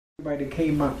Everybody that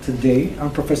came out today.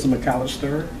 I'm Professor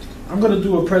McAllister. I'm going to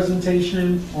do a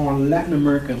presentation on Latin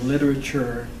American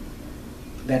literature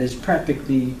that is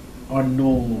practically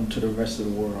unknown to the rest of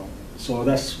the world. So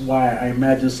that's why I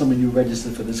imagine some of you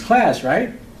registered for this class,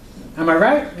 right? Am I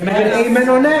right? Can I get an amen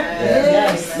on that?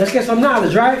 Yes. Let's get some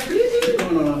knowledge, right? We're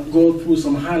going to go through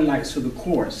some highlights of the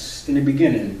course in the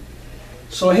beginning.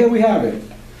 So here we have it.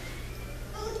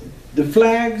 The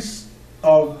flags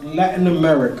of Latin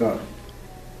America.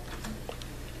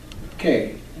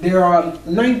 Okay, there are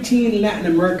 19 Latin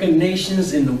American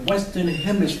nations in the Western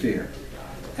Hemisphere.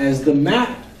 As the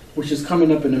map, which is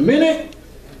coming up in a minute,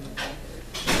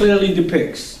 clearly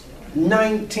depicts.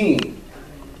 19.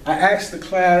 I asked the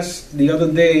class the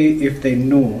other day if they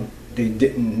knew. They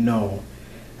didn't know.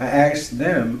 I asked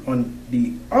them on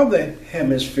the other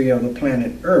hemisphere of the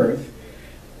planet Earth,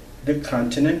 the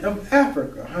continent of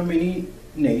Africa, how many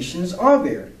nations are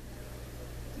there?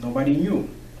 Nobody knew.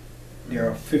 There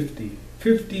are 50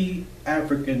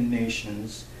 African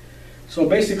nations. So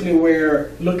basically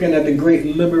we're looking at the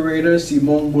great liberator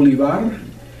Simón Bolívar.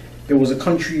 There was a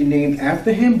country named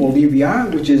after him, Bolivia,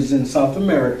 which is in South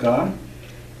America.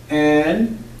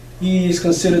 And he is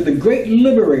considered the great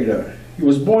liberator. He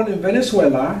was born in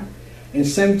Venezuela in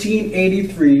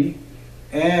 1783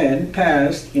 and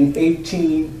passed in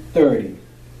 1830.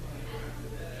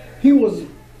 He was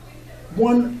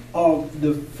one of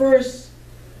the first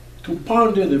to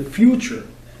ponder the future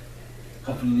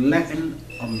of Latin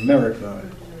America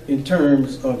in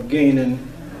terms of gaining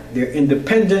their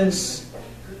independence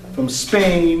from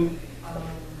Spain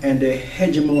and the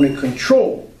hegemonic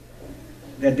control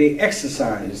that they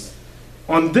exercised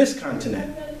on this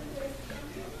continent.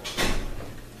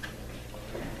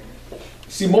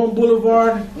 Simón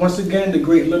Bolívar, once again the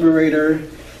great liberator,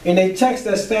 in a text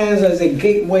that stands as a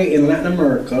gateway in Latin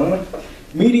America,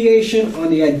 mediation on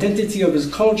the identity of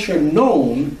his culture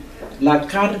known, La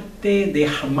Carta de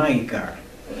Jamaica,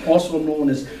 also known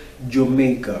as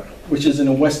Jamaica, which is in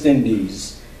the West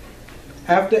Indies.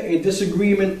 After a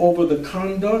disagreement over the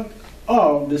conduct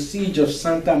of the siege of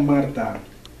Santa Marta,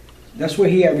 that's where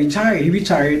he had retired. He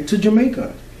retired to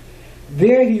Jamaica.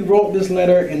 There he wrote this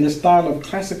letter in the style of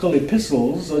classical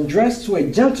epistles addressed to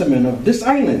a gentleman of this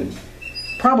island,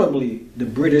 probably the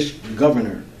British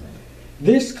governor.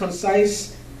 This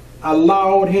concise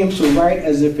allowed him to write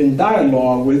as if in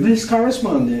dialogue with his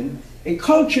correspondent, a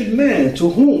cultured man to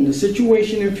whom the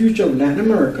situation and future of Latin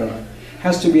America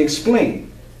has to be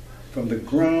explained from the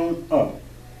ground up.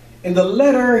 In the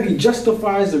letter, he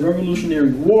justifies the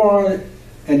Revolutionary War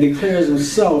and declares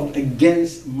himself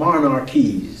against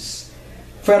monarchies,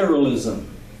 federalism,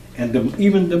 and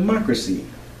even democracy.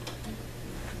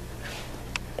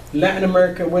 Latin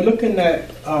America, we're looking at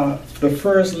the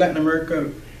first Latin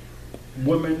America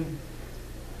Women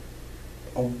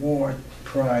Award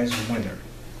Prize winner.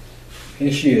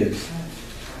 Here she is.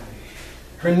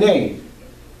 Her name,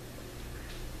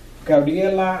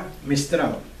 Gabriela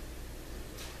Mistral.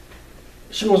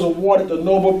 She was awarded the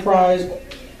Nobel Prize.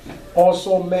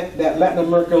 Also meant that Latin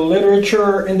American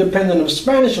literature, independent of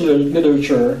Spanish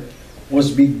literature,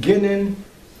 was beginning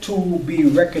to be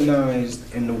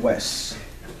recognized in the West.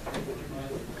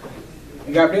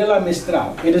 Gabriela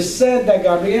Mistral. It is said that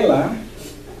Gabriela,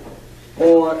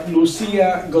 or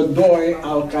Lucia Godoy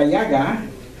Alcayaga,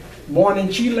 born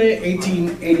in Chile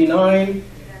 1889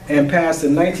 and passed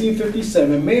in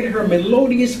 1957, made her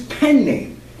melodious pen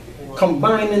name,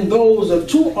 combining those of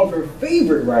two of her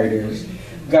favorite writers,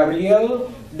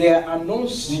 Gabriel de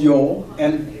Anuncio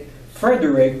and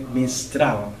Frederick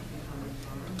Mistral.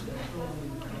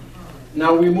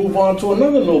 Now we move on to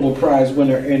another Nobel Prize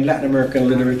winner in Latin American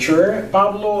literature,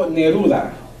 Pablo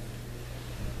Neruda.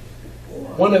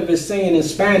 One of his sayings in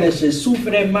Spanish is,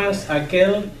 "Sufre más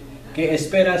aquel que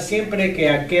espera siempre que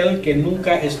aquel que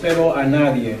nunca esperó a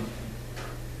nadie.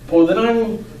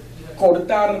 Podrán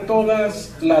cortar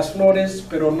todas las flores,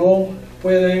 pero no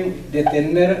pueden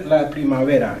detener la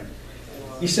primavera."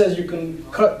 He says you can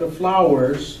cut the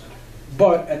flowers,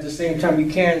 but at the same time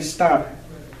you can't stop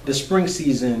the spring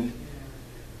season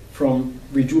from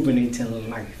rejuvenating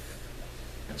life.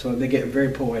 So they get very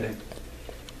poetic.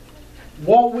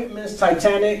 Walt Whitman's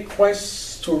titanic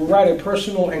quest to write a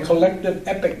personal and collective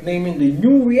epic naming the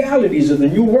new realities of the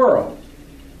New World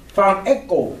found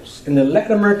echoes in the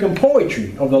Latin American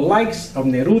poetry of the likes of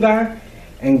Neruda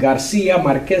and Garcia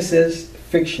Marquez's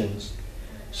fictions.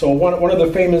 So one of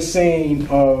the famous sayings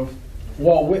of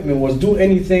Walt Whitman was, "Do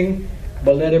anything,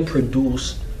 but let it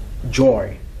produce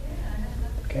joy."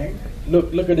 Okay?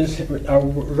 Look at this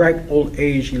ripe old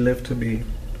age he lived to be.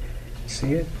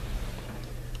 See it?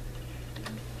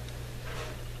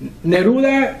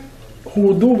 Neruda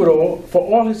who Dubro, for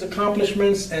all his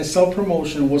accomplishments and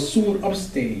self-promotion, was soon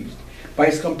upstaged by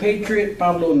his compatriot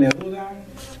Pablo Neruda,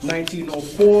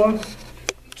 1904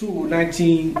 to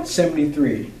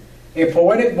 1973, a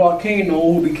poetic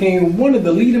volcano who became one of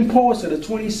the leading poets of the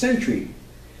 20th century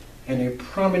and a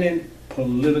prominent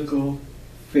political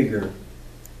figure.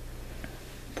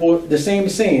 The same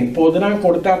saying, podrán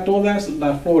cortar todas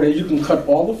las flores, you can cut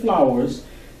all the flowers,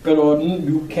 pero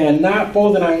you cannot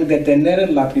podrán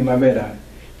detener la primavera.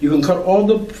 You can cut all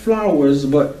the flowers,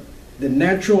 but the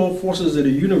natural forces of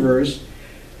the universe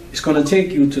is going to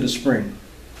take you to the spring.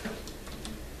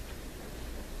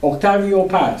 Octavio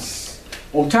Paz.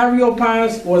 Octavio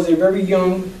Paz was a very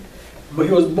young, but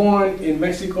he was born in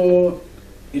Mexico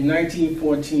in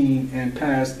 1914 and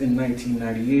passed in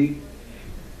 1998.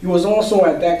 He was also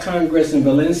at that Congress in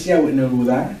Valencia with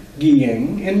Neruda,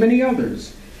 Guillén, and many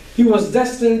others. He was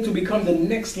destined to become the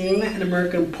next Latin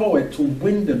American poet to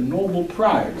win the Nobel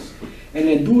Prize, and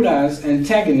Neruda's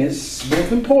antagonist,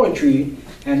 both in poetry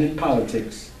and in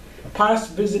politics. Paz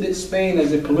visited Spain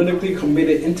as a politically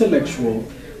committed intellectual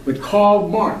with Karl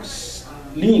Marx,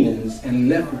 Lenin's, and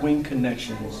left-wing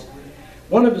connections.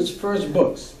 One of his first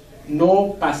books,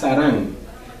 No Pasarán,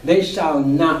 They Shall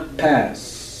Not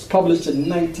Pass, published in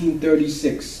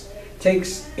 1936,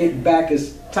 takes it back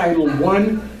as title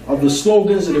one of the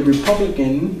slogans of the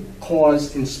Republican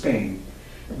cause in Spain.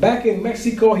 Back in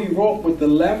Mexico, he wrote with the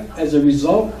left as a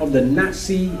result of the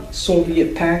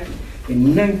Nazi-Soviet pact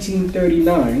in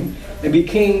 1939 and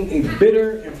became a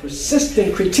bitter and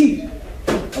persistent critique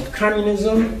of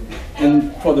communism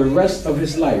and for the rest of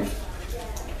his life.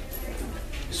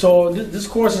 So this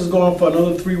course is going for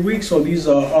another 3 weeks, so these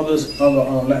are other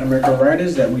Latin American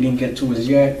writers that we didn't get to as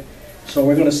yet. So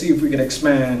we're going to see if we can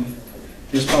expand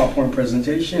this PowerPoint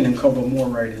presentation and cover more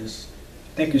writers.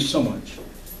 Thank you so much.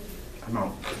 I'm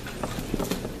out.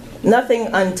 Nothing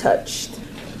untouched.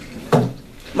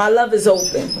 My love is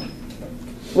open,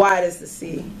 wide as the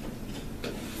sea,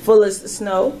 full as the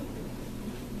snow,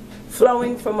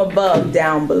 flowing from above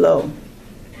down below.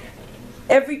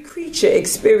 Every creature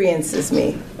experiences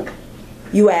me.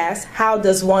 You ask, how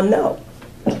does one know?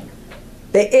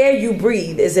 The air you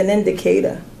breathe is an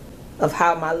indicator of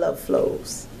how my love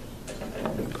flows.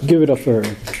 Give it up for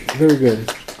her. Very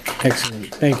good.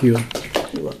 Excellent. Thank you.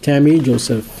 Tammy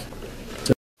Joseph.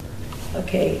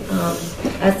 Okay,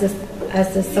 as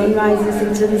the sun rises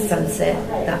into the sunset,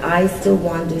 the eye still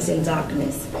wanders in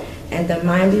darkness, and the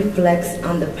mind reflects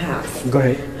on the past. Go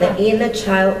ahead. The inner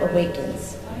child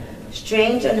awakens.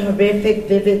 Strange and horrific,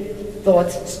 vivid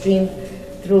thoughts stream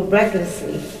through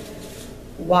recklessly,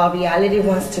 while reality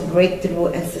wants to break through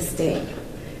and sustain.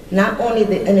 Not only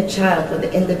the inner child, but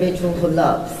the individual who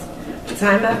loves.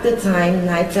 Time after time,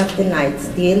 nights after nights,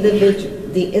 the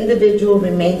individual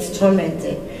remains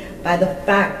tormented by the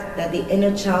fact that the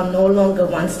inner child no longer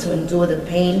wants to endure the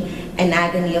pain and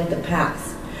agony of the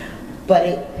past, but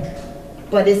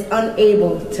is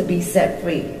unable to be set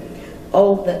free.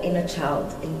 Oh, the inner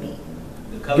child in me.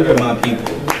 The color of my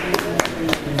people,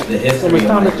 the history of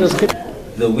my people,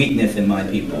 the weakness in my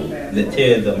people, the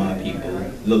tears of my people,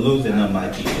 the losing of my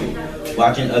people,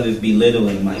 watching others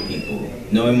belittling my people,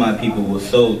 knowing my people was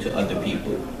sold to other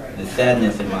people, the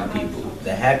sadness in my people,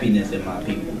 the happiness in my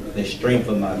people, the strength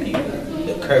of my people,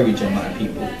 the courage of my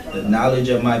people, the knowledge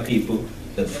of my people,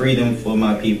 the freedom for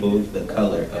my people, the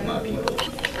color of my people.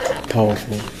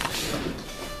 Powerful.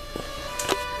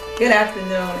 Good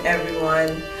afternoon,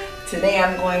 everyone. Today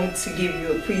I'm going to give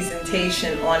you a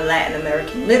presentation on Latin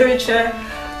American literature.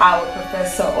 Our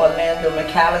Professor Orlando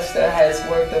McAllister has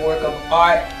worked a work of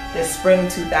art this spring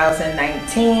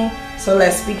 2019. So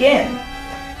let's begin.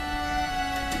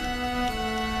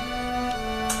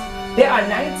 There are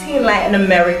 19 Latin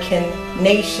American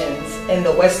nations in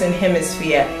the Western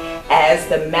Hemisphere, as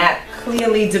the map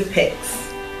clearly depicts.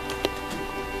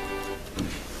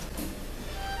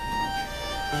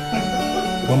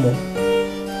 One more.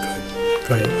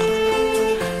 Go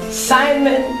ahead.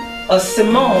 Simon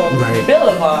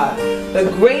Bolivar, the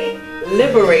great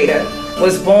liberator,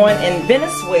 was born in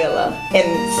Venezuela in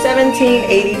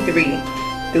 1783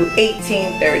 through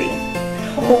 1830,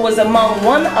 who was among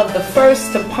one of the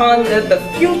first to ponder the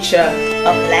future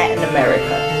of Latin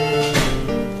America.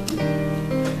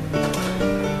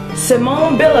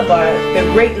 Simon Bolivar, the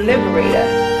great liberator,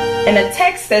 in a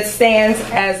text that stands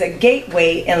as a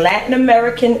gateway in Latin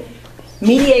American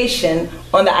mediation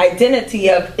on the identity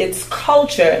of its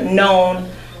culture, known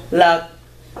La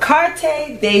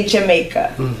Carte de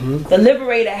Jamaica. The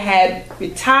liberator had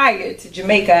retired to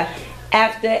Jamaica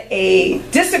after a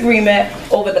disagreement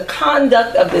over the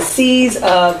conduct of the seas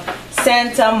of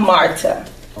Santa Marta.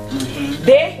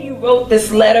 There he wrote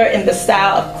this letter in the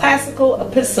style of classical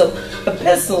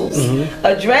epistles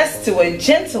addressed to a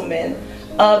gentleman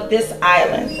of this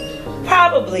island,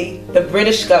 probably the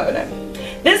British governor.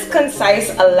 This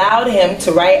concise allowed him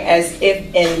to write as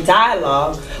if in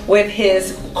dialogue with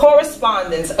his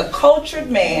correspondents, a cultured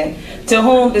man to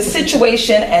whom the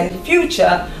situation and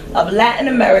future of Latin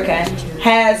America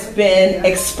has been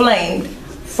explained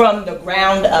from the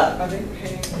ground up.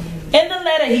 In the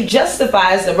letter, he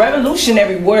justifies the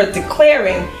revolutionary word,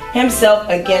 declaring himself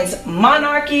against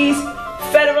monarchies,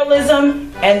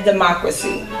 federalism, and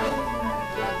democracy.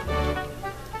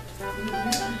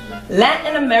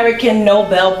 Latin American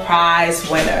Nobel Prize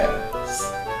winners.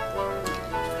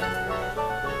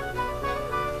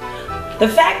 The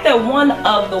fact that one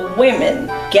of the women,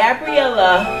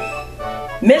 Gabriela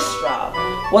Mistral,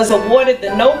 was awarded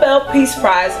the Nobel Peace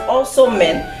Prize also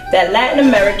meant that Latin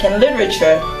American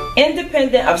literature,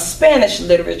 independent of Spanish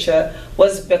literature,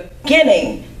 was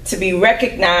beginning to be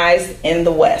recognized in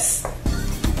the West.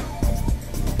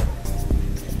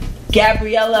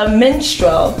 Gabriela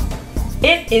Mistral.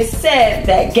 It is said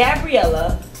that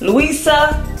Gabriela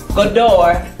Luisa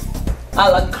Godoy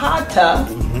Alacata,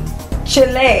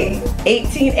 Chile,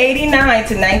 1889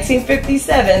 to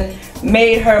 1957,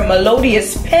 made her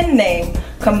melodious pen name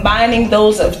combining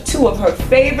those of two of her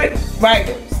favorite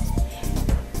writers,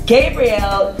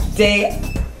 Gabriel de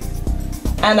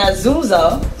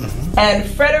Anazuzo and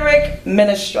Frederick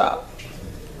Mistral.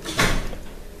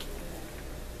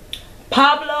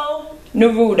 Pablo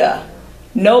Neruda,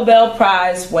 Nobel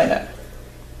Prize winner.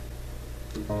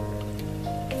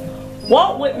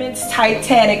 Walt Whitman's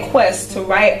titanic quest to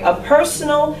write a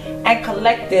personal and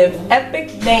collective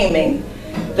epic naming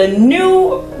the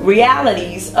new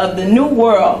realities of the New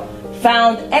World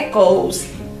found echoes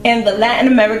in the Latin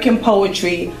American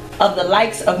poetry of the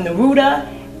likes of Neruda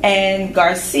and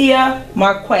Garcia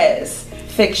Marquez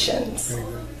fictions.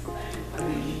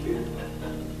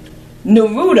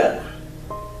 Neruda,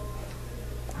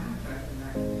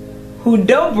 who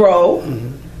dobro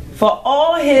for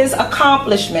all his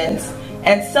accomplishments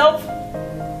and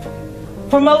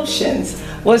self-promotions,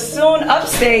 was soon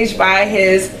upstaged by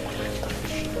his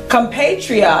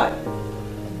compatriot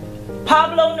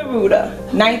Pablo Neruda,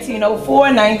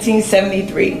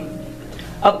 1904-1973,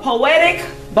 a poetic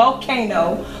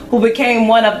volcano who became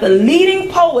one of the leading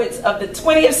poets of the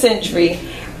 20th century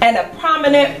and a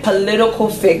prominent political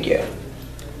figure.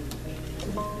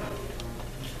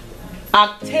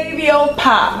 Octavio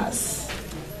Paz.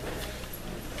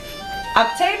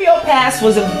 Octavio Paz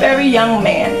was a very young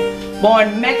man, born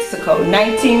in Mexico,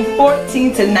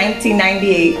 1914 to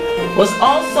 1998, was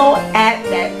also at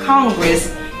that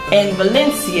Congress in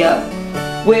Valencia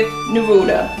with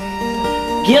Neruda,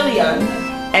 Gillian,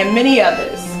 and many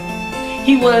others.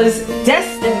 He was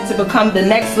destined to become the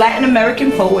next Latin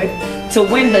American poet to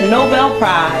win the Nobel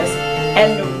Prize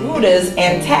and Neruda's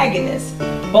antagonist,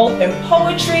 both in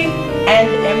poetry and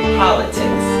in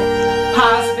politics.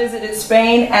 Paz visited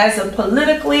Spain as a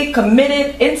politically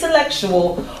committed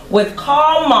intellectual with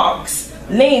Karl Marx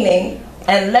leaning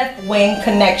and left-wing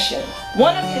connection.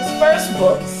 One of his first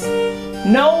books,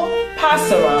 No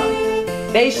Pasarán,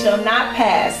 They Shall Not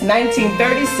Pass,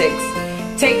 1936,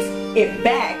 takes it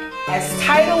back as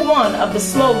Title I of the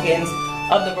slogans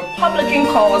of the Republican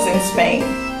cause in Spain.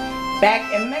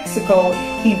 Back in Mexico,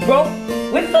 he broke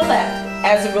with the left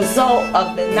as a result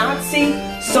of the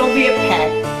Nazi-Soviet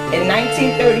pact in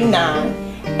 1939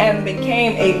 and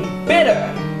became a bitter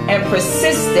and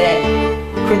persistent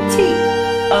critique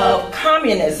of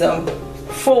communism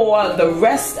for the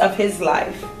rest of his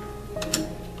life.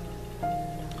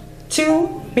 To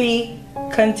be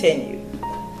continued.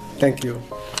 Thank you.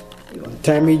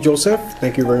 Tammy Joseph,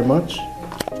 thank you very much.